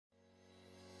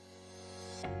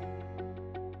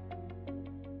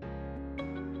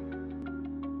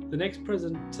The next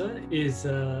presenter is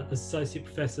Associate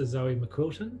Professor Zoe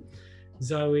McQuilten.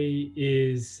 Zoe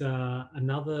is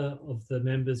another of the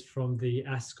members from the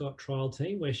ASCOT trial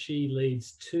team, where she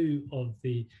leads two of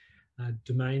the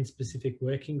domain-specific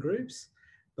working groups,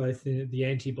 both the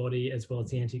antibody as well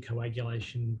as the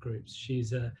anticoagulation groups.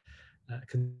 She's a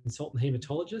consultant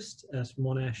haematologist at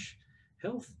Monash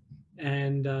Health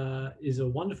and is a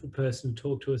wonderful person to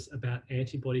talk to us about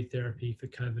antibody therapy for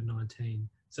COVID-19.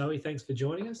 Zoe, thanks for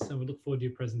joining us, and we look forward to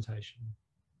your presentation.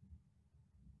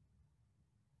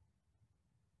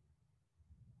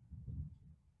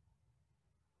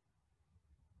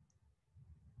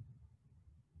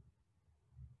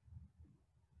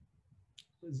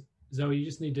 Zoe, you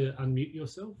just need to unmute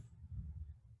yourself.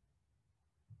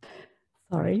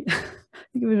 Sorry, I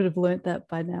think we would have learnt that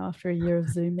by now after a year of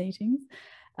Zoom meetings.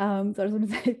 So I just want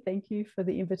to say thank you for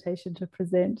the invitation to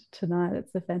present tonight.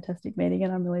 It's a fantastic meeting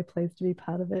and I'm really pleased to be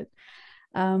part of it.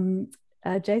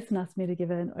 Jason asked me to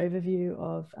give an overview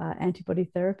of antibody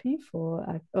therapy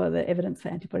or the evidence for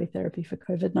antibody therapy for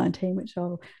COVID-19, which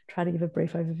I'll try to give a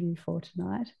brief overview for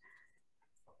tonight.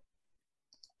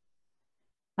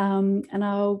 And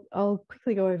I'll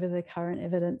quickly go over the current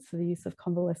evidence for the use of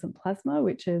convalescent plasma,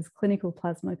 which is clinical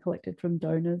plasma collected from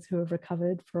donors who have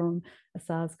recovered from a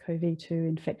SARS-CoV-2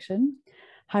 infection.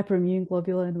 Hyperimmune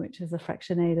globulin, which is a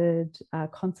fractionated,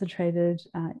 concentrated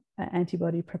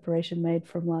antibody preparation made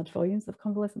from large volumes of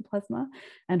convalescent plasma,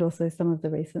 and also some of the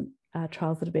recent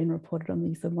trials that have been reported on the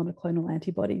use of monoclonal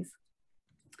antibodies.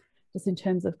 Just in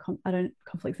terms of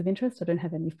conflicts of interest, I don't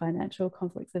have any financial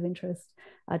conflicts of interest.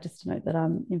 Just to note that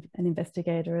I'm an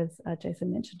investigator, as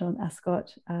Jason mentioned, on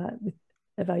ASCOT with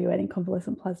evaluating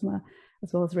convalescent plasma,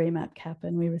 as well as REMAP-CAP,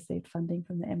 and we received funding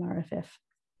from the MRFF.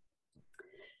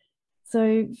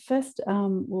 So first,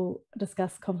 we'll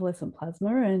discuss convalescent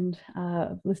plasma, and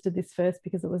I've listed this first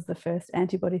because it was the first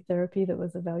antibody therapy that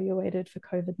was evaluated for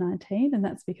COVID-19, and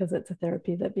that's because it's a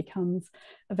therapy that becomes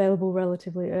available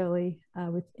relatively early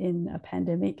within a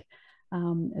pandemic,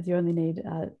 as you only need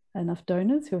enough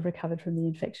donors who have recovered from the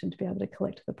infection to be able to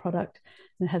collect the product,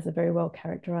 and it has a very well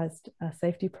characterized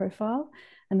safety profile.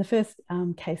 And the first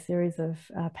case series of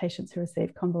patients who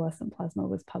received convalescent plasma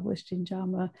was published in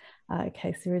JAMA, a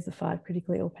case series of 5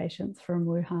 critically ill patients from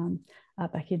Wuhan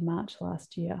back in March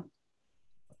last year.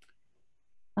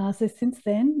 So since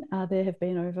then, there have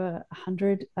been over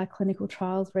 100 clinical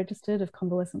trials registered of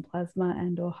convalescent plasma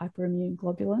and or hyperimmune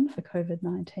globulin for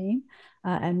COVID-19,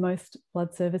 and most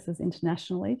blood services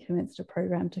internationally commenced a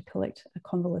program to collect a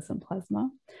convalescent plasma.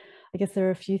 I guess there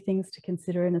are a few things to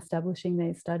consider in establishing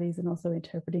these studies and also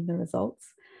interpreting the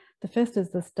results. The first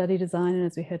is the study design, and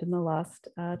as we heard in the last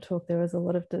talk, there was a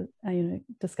lot of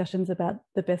discussions about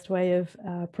the best way of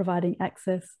providing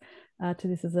access to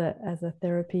this as a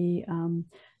therapy,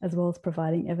 as well as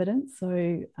providing evidence.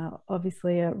 So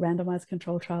obviously a randomized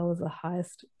control trial is the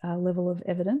highest level of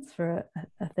evidence for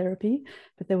a therapy,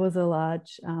 but there was a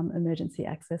large emergency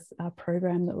access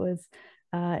program that was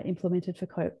implemented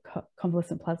for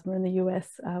convalescent plasma in the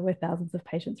US, where thousands of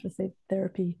patients received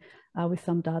therapy with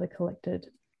some data collected,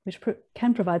 which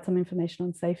can provide some information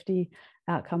on safety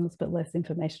outcomes, but less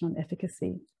information on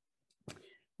efficacy.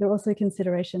 There are also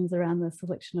considerations around the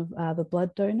selection of the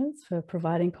blood donors for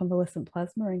providing convalescent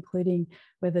plasma, including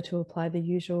whether to apply the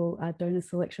usual donor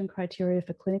selection criteria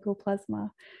for clinical plasma,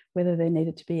 whether there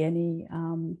needed to be any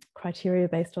criteria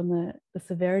based on the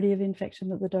severity of infection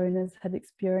that the donors had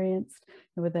experienced,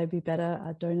 and would they be better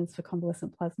donors for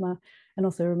convalescent plasma, and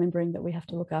also remembering that we have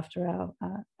to look after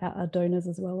our donors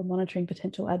as well, and monitoring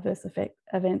potential adverse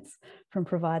events from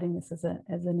providing this as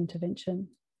an intervention.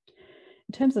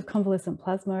 In terms of convalescent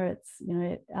plasma, it's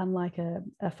unlike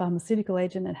a pharmaceutical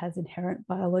agent, it has inherent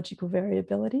biological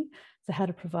variability. So how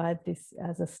to provide this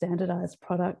as a standardized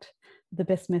product, the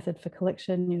best method for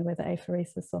collection, whether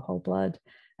apheresis or whole blood,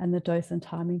 and the dose and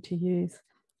timing to use.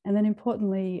 And then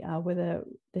importantly, whether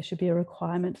there should be a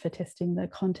requirement for testing the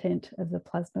content of the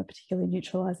plasma, particularly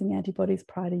neutralizing antibodies,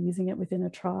 prior to using it within a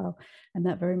trial. And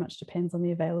that very much depends on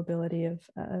the availability of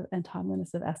and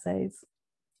timeliness of assays.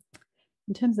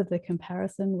 In terms of the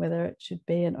comparison, whether it should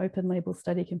be an open label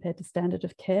study compared to standard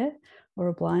of care or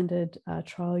a blinded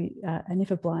trial, and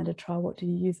if a blinded trial, what do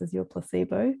you use as your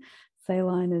placebo?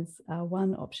 Saline is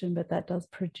one option, but that does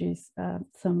produce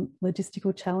some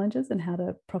logistical challenges in how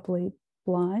to properly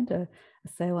blind a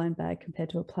saline bag compared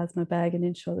to a plasma bag and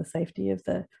ensure the safety of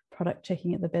the product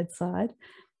checking at the bedside.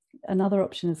 Another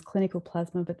option is clinical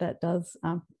plasma, but that does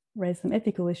raise some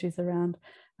ethical issues around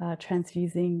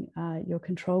transfusing your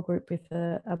control group with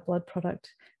a blood product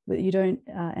that you don't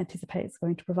anticipate is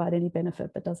going to provide any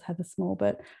benefit, but does have a small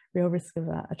but real risk of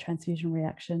a transfusion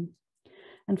reaction.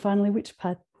 And finally, which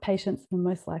patients were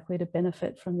most likely to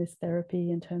benefit from this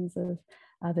therapy in terms of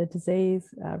their disease,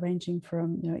 ranging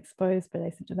from exposed but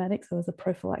asymptomatic, so as a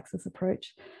prophylaxis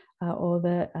approach, or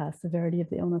the severity of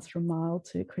the illness from mild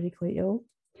to critically ill.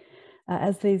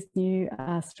 As these new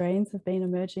strains have been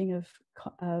emerging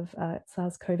of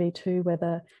SARS-CoV-2,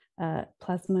 whether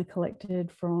plasma collected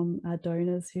from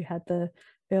donors who had the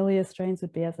earlier strains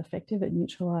would be as effective at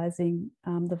neutralizing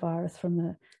the virus from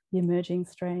the emerging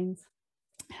strains.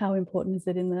 How important is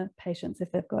it in the patients if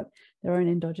they've got their own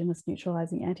endogenous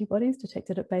neutralizing antibodies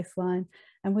detected at baseline?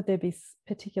 And would there be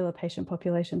particular patient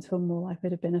populations who are more likely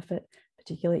to benefit,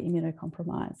 particularly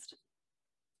immunocompromised?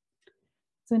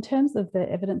 So in terms of the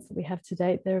evidence that we have to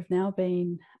date, there have now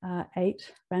been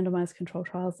 8 randomized control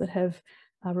trials that have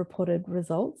reported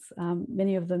results.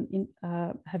 Many of them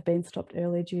have been stopped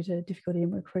early due to difficulty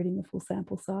in recruiting a full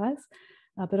sample size.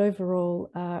 But overall,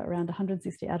 around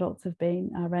 160 adults have been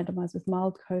randomized with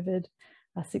mild COVID,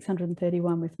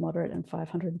 631 with moderate, and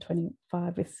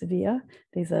 525 with severe.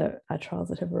 These are trials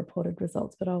that have reported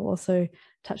results, but I'll also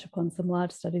touch upon some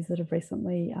large studies that have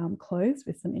recently closed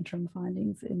with some interim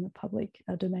findings in the public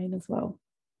domain as well.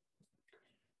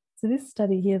 So this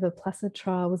study here, the PLACID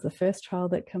trial, was the first trial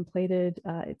that completed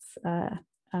its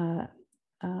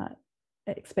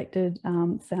expected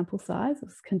sample size. It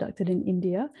was conducted in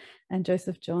India, and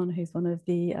Joseph John, who's one of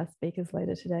the speakers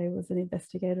later today, was an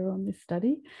investigator on this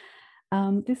study.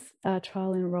 This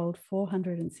trial enrolled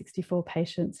 464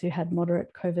 patients who had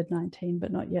moderate COVID-19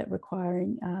 but not yet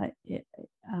requiring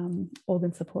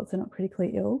organ support, so not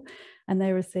critically ill, and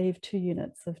they received 2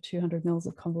 units of 200 mL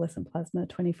of convalescent plasma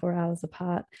 24 hours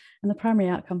apart. And the primary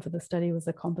outcome for the study was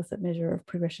a composite measure of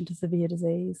progression to severe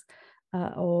disease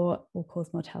or all-cause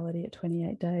mortality at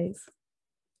 28 days.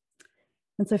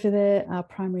 And so for their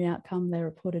primary outcome, they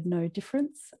reported no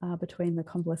difference between the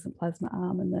convalescent plasma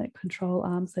arm and the control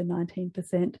arm. So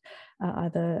 19%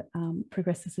 either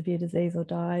progressed to severe disease or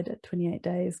died at 28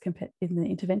 days in the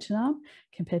intervention arm,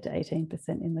 compared to 18%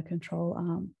 in the control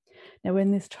arm. Now,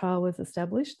 when this trial was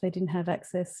established, they didn't have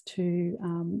access to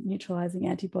neutralizing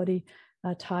antibody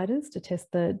titers to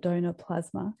test the donor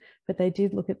plasma, but they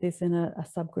did look at this in a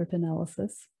subgroup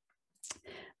analysis.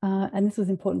 And this was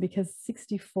important because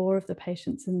 64 of the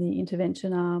patients in the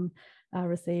intervention arm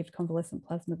received convalescent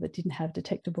plasma that didn't have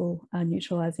detectable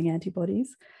neutralizing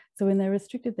antibodies. So when they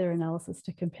restricted their analysis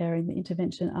to comparing the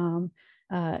intervention arm,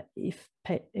 if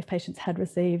patients had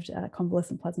received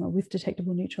convalescent plasma with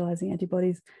detectable neutralizing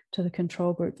antibodies to the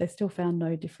control group, they still found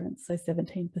no difference. So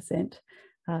 17%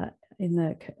 in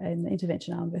the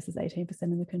intervention arm versus 18%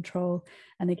 in the control.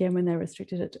 And again, when they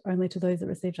restricted it only to those that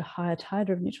received a higher titer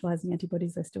of neutralizing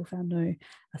antibodies, they still found no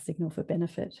signal for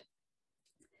benefit.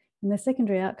 In their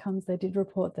secondary outcomes, they did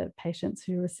report that patients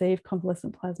who received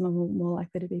convalescent plasma were more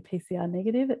likely to be PCR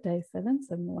negative at day 7,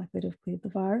 so more likely to have cleared the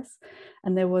virus.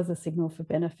 And there was a signal for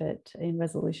benefit in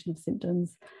resolution of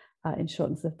symptoms, in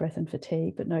shortness of breath and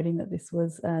fatigue, but noting that this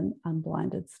was an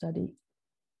unblinded study.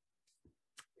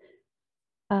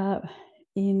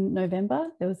 In November,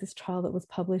 there was this trial that was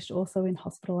published also in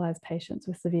hospitalized patients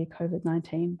with severe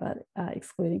COVID-19, but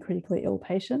excluding critically ill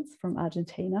patients from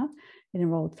Argentina. It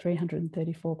enrolled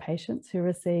 334 patients who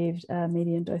received a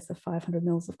median dose of 500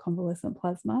 mL of convalescent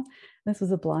plasma. This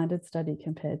was a blinded study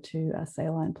compared to a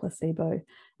saline placebo,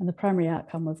 and the primary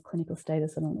outcome was clinical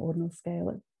status on an ordinal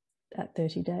scale at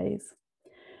 30 days.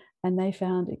 And they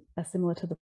found, similar to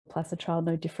the PLACID trial,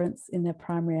 no difference in their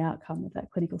primary outcome of that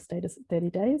clinical status at 30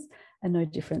 days, and no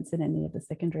difference in any of the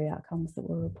secondary outcomes that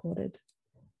were reported.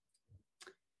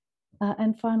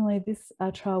 And finally, this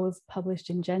trial was published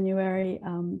in January,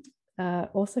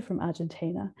 also from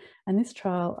Argentina. And this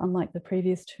trial, unlike the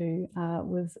previous 2,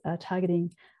 was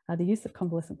targeting the use of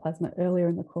convalescent plasma earlier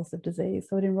in the course of disease.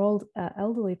 So it enrolled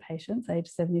elderly patients aged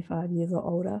 75 years or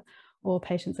older, or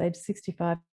patients aged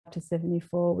 65 to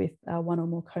 74 with one or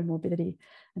more comorbidity,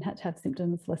 and had to have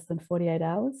symptoms less than 48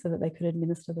 hours so that they could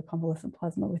administer the convalescent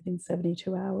plasma within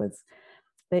 72 hours.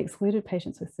 They excluded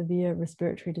patients with severe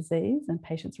respiratory disease, and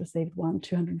patients received 1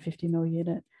 250 ml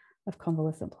unit of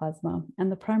convalescent plasma.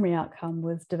 And the primary outcome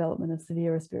was development of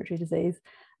severe respiratory disease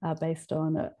based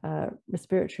on a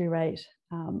respiratory rate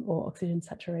or oxygen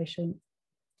saturation.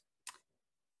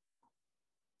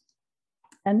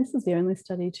 And this is the only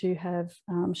study to have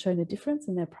shown a difference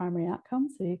in their primary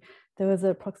outcomes. So there was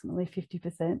approximately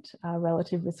 50%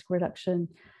 relative risk reduction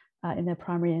in their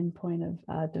primary endpoint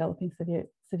of developing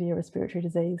severe respiratory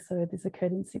disease. So this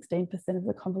occurred in 16% of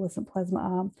the convalescent plasma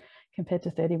arm compared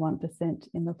to 31%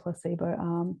 in the placebo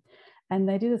arm. And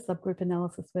they did a subgroup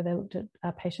analysis where they looked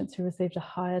at patients who received a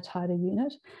higher titer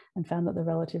unit and found that the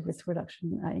relative risk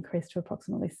reduction increased to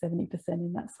approximately 70%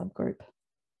 in that subgroup.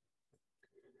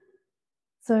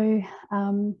 So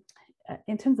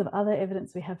in terms of other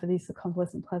evidence we have for the use of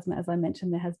convalescent plasma, as I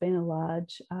mentioned, there has been a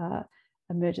large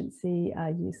emergency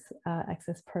use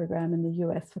access program in the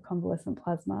US for convalescent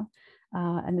plasma.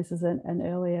 And this is an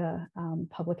earlier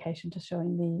publication just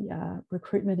showing the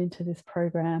recruitment into this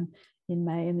program in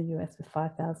May in the US with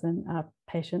 5,000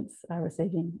 patients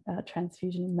receiving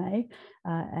transfusion in May,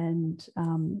 and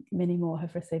many more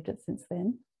have received it since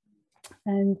then.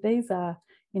 And these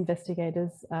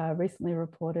investigators recently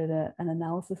reported an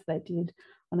analysis they did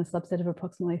on a subset of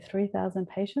approximately 3,000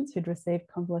 patients who'd received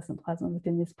convalescent plasma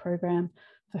within this program,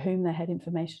 for whom they had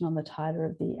information on the titer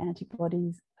of the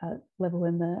antibodies level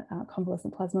in the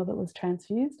convalescent plasma that was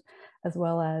transfused, as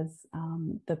well as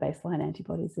the baseline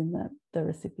antibodies in the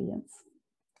recipients.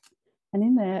 And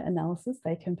in their analysis,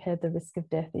 they compared the risk of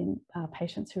death in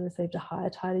patients who received a higher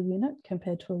titer unit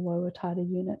compared to a lower titer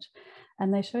unit.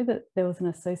 And they showed that there was an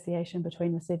association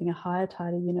between receiving a higher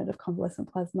titer unit of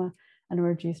convalescent plasma and a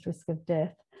reduced risk of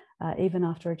death, even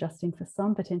after adjusting for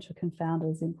some potential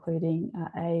confounders, including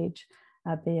age,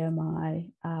 BMI,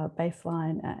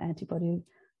 baseline antibody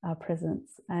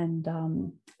presence, and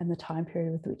the time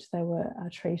period with which they were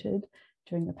treated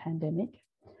during the pandemic.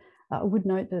 I would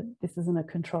note that this isn't a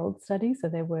controlled study, so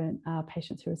there weren't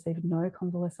patients who received no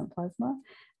convalescent plasma.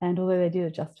 And although they did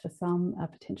adjust for some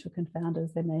potential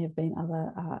confounders, there may have been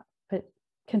other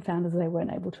confounders they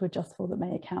weren't able to adjust for that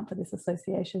may account for this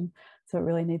association. So it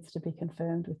really needs to be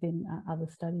confirmed within other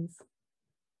studies.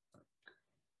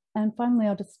 And finally,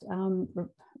 I'll just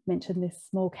mention this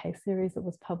small case series that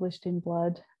was published in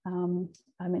Blood.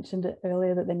 I mentioned it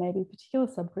earlier that there may be particular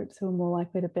subgroups who are more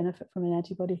likely to benefit from an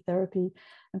antibody therapy,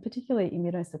 and particularly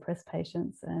immunosuppressed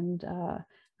patients and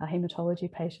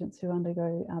hematology patients who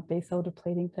undergo B-cell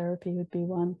depleting therapy would be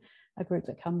a group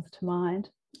that comes to mind.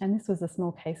 And this was a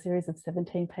small case series of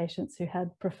 17 patients who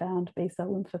had profound B-cell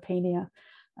lymphopenia,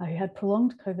 who had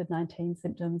prolonged COVID-19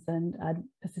 symptoms and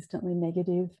persistently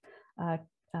negative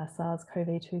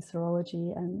SARS-CoV-2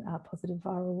 serology and positive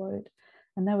viral load.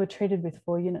 And they were treated with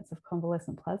 4 units of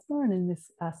convalescent plasma. And in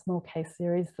this small case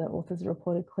series, the authors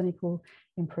reported clinical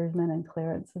improvement and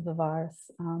clearance of the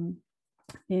virus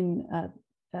in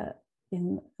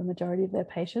the majority of their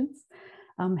patients.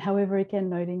 However, again,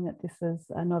 noting that this is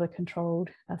not a controlled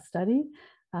study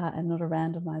and not a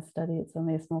randomized study, it's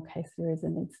only a small case series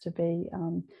and needs to be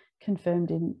confirmed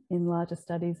in larger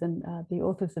studies. And the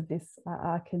authors of this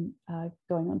are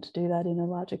going on to do that in a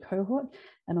larger cohort,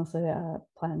 and also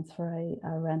plans for a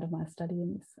randomized study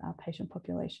in this patient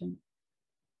population.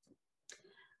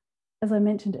 As I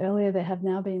mentioned earlier, there have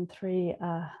now been 3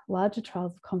 larger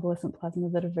trials of convalescent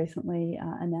plasma that have recently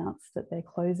announced that they're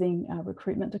closing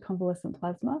recruitment to convalescent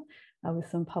plasma with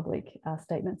some public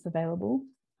statements available.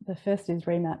 The first is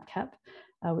REMAP-CAP,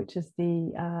 which is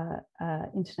the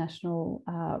international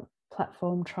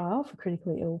platform trial for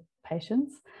critically ill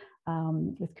patients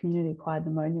with community-acquired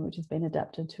pneumonia, which has been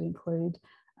adapted to include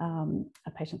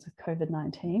patients with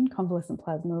COVID-19. Convalescent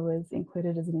plasma was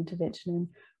included as an intervention in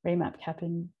REMAP-CAP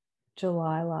in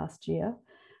July last year.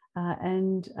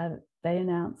 They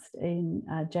announced in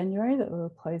January that we were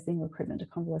closing recruitment to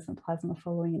convalescent plasma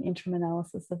following an interim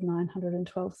analysis of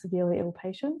 912 severely ill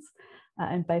patients.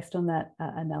 And based on that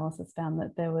analysis, found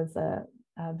that there was a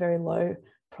very low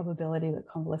probability that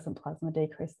convalescent plasma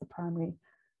decreased the primary,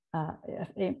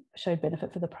 it showed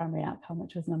benefit for the primary outcome,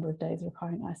 which was number of days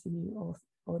requiring ICU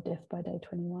or death by day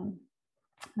 21.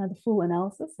 The full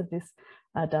analysis of this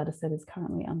data set is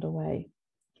currently underway.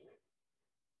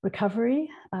 Recovery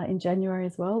in January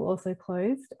as well also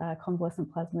closed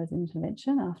convalescent plasma as an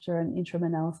intervention after an interim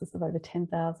analysis of over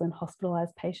 10,000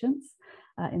 hospitalised patients.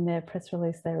 In their press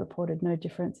release, they reported no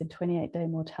difference in 28-day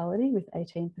mortality, with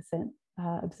 18%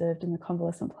 observed in the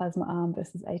convalescent plasma arm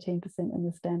versus 18% in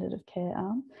the standard of care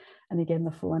arm. And again,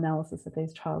 the full analysis of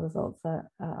these trial results are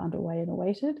underway and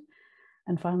awaited.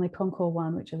 And finally,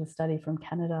 Concord-1, which is a study from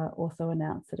Canada, also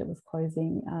announced that it was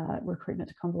closing recruitment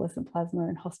to convalescent plasma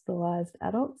in hospitalised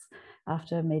adults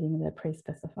after meeting their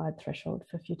pre-specified threshold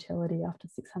for futility after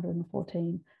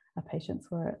 614 patients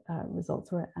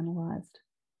results were analysed.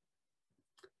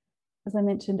 As I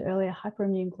mentioned earlier,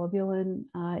 hyperimmune globulin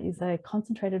is a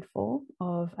concentrated form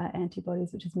of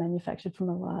antibodies which is manufactured from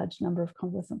a large number of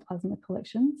convalescent plasma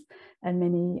collections, and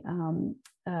many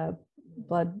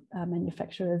blood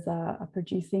manufacturers are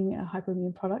producing a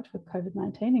hyperimmune product for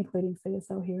COVID-19, including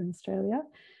CSL here in Australia.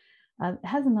 It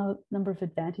has a number of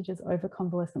advantages over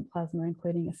convalescent plasma,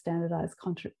 including a standardized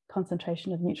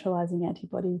concentration of neutralizing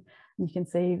antibody. And you can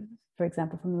see, for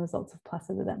example, from the results of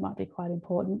PLACIDA, that might be quite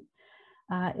important.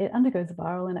 It undergoes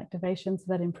viral inactivation, so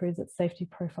that improves its safety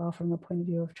profile from the point of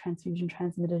view of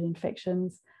transfusion-transmitted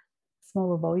infections.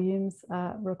 Smaller volumes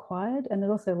are required, and it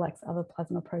also lacks other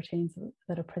plasma proteins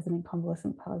that are present in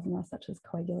convalescent plasma, such as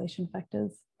coagulation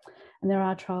factors. And there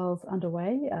are trials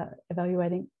underway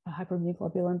evaluating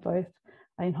hyperimmunoglobulin both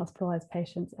in hospitalized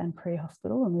patients and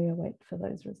pre-hospital, and we await for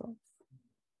those results.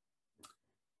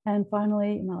 And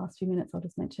finally, in my last few minutes, I'll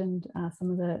just mention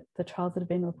some of the trials that have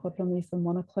been reported on the use of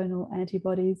monoclonal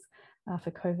antibodies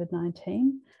for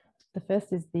COVID-19. The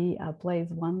first is the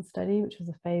BLAZE-1 study, which was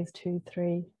a phase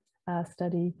 2/3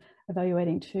 study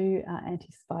evaluating two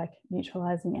anti-spike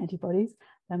neutralizing antibodies,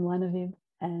 bamlanivimab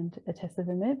and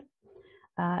atezolizumab.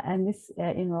 And this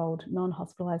enrolled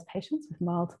non-hospitalized patients with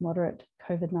mild to moderate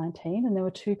COVID-19, and there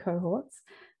were two cohorts,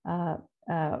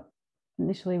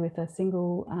 initially with a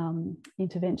single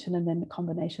intervention and then the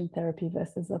combination therapy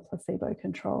versus a placebo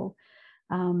control.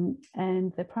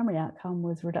 And the primary outcome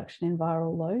was reduction in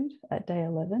viral load at day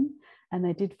 11, and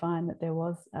they did find that there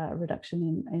was a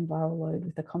reduction in viral load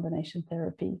with the combination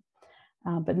therapy,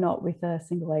 but not with a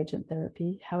single agent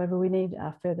therapy. However, we need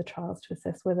further trials to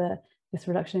assess whether this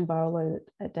reduction in viral load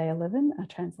at day 11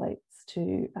 translates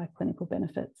to clinical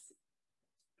benefits.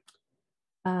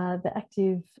 The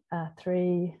active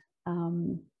 3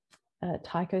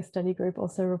 TYCO study group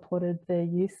also reported the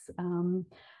use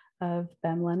of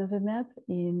bamlanivimab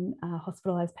in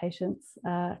hospitalized patients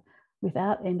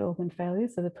without end organ failure.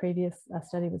 So the previous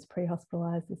study was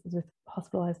pre-hospitalized. This is with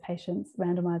hospitalized patients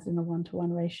randomized in a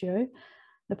 1-to-1 ratio.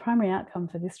 The primary outcome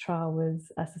for this trial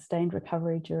was a sustained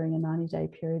recovery during a 90-day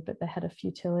period, but they had a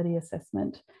futility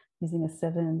assessment using a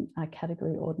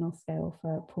 7-category ordinal scale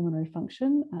for pulmonary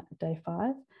function at day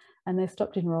 5. And they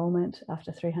stopped enrollment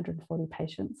after 340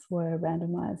 patients were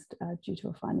randomized due to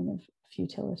a finding of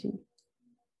futility.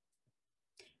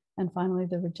 And finally,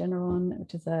 the Regeneron,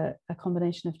 which is a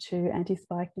combination of two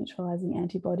anti-spike neutralizing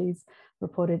antibodies,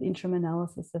 reported interim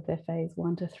analysis of their phase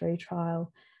 1-to-3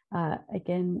 trial,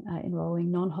 again enrolling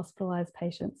non-hospitalized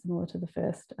patients, similar to the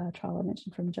first trial I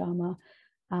mentioned from JAMA,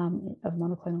 of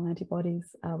monoclonal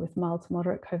antibodies with mild to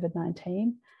moderate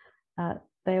COVID-19.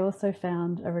 They also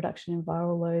found a reduction in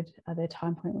viral load. Their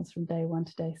time point was from day 1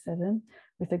 to day 7,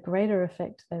 with a greater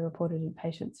effect they reported in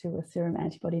patients who were serum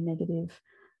antibody negative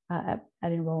at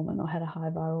enrollment or had a high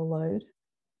viral load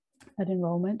at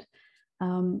enrollment.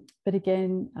 But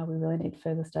again, we really need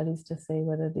further studies to see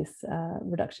whether this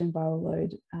reduction in viral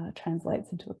load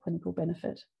translates into a clinical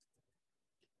benefit.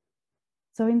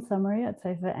 So in summary, I'd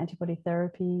say for antibody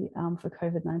therapy for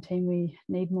COVID-19, we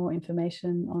need more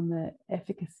information on the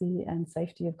efficacy and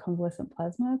safety of convalescent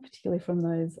plasma, particularly from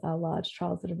those large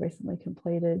trials that have recently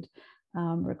completed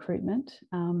recruitment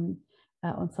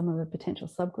on some of the potential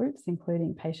subgroups,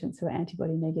 including patients who are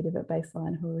antibody negative at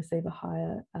baseline who will receive a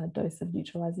higher dose of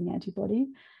neutralizing antibody.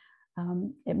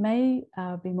 It may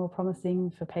be more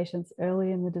promising for patients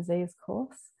early in the disease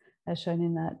course, as shown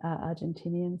in that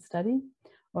Argentinian study,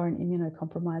 or in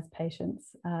immunocompromised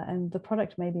patients. And the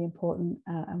product may be important,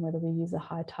 and whether we use a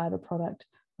high titer product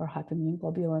or a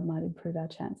hyperimmunoglobulin might improve our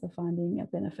chance of finding a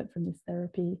benefit from this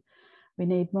therapy. We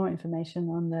need more information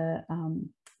on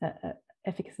the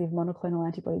efficacy of monoclonal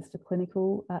antibodies for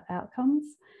clinical outcomes.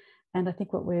 And I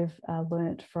think what we've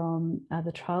learnt from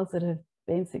the trials that have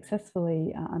been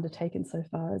successfully undertaken so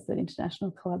far is that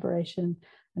international collaboration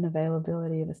and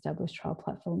availability of established trial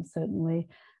platforms certainly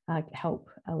help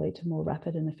lead to more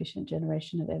rapid and efficient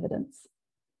generation of evidence.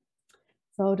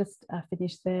 So I'll just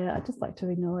finish there. I'd just like to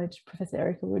acknowledge Professor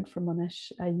Erica Wood from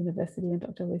Monash University and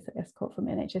Dr. Lisa Escott from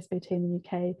NHSBT in the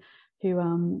UK,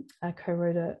 who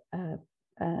co-wrote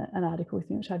an article with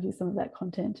me, which I've used some of that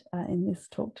content in this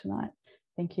talk tonight.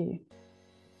 Thank you.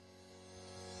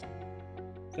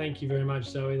 Thank you very much,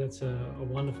 Zoe. That's a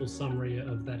wonderful summary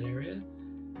of that area.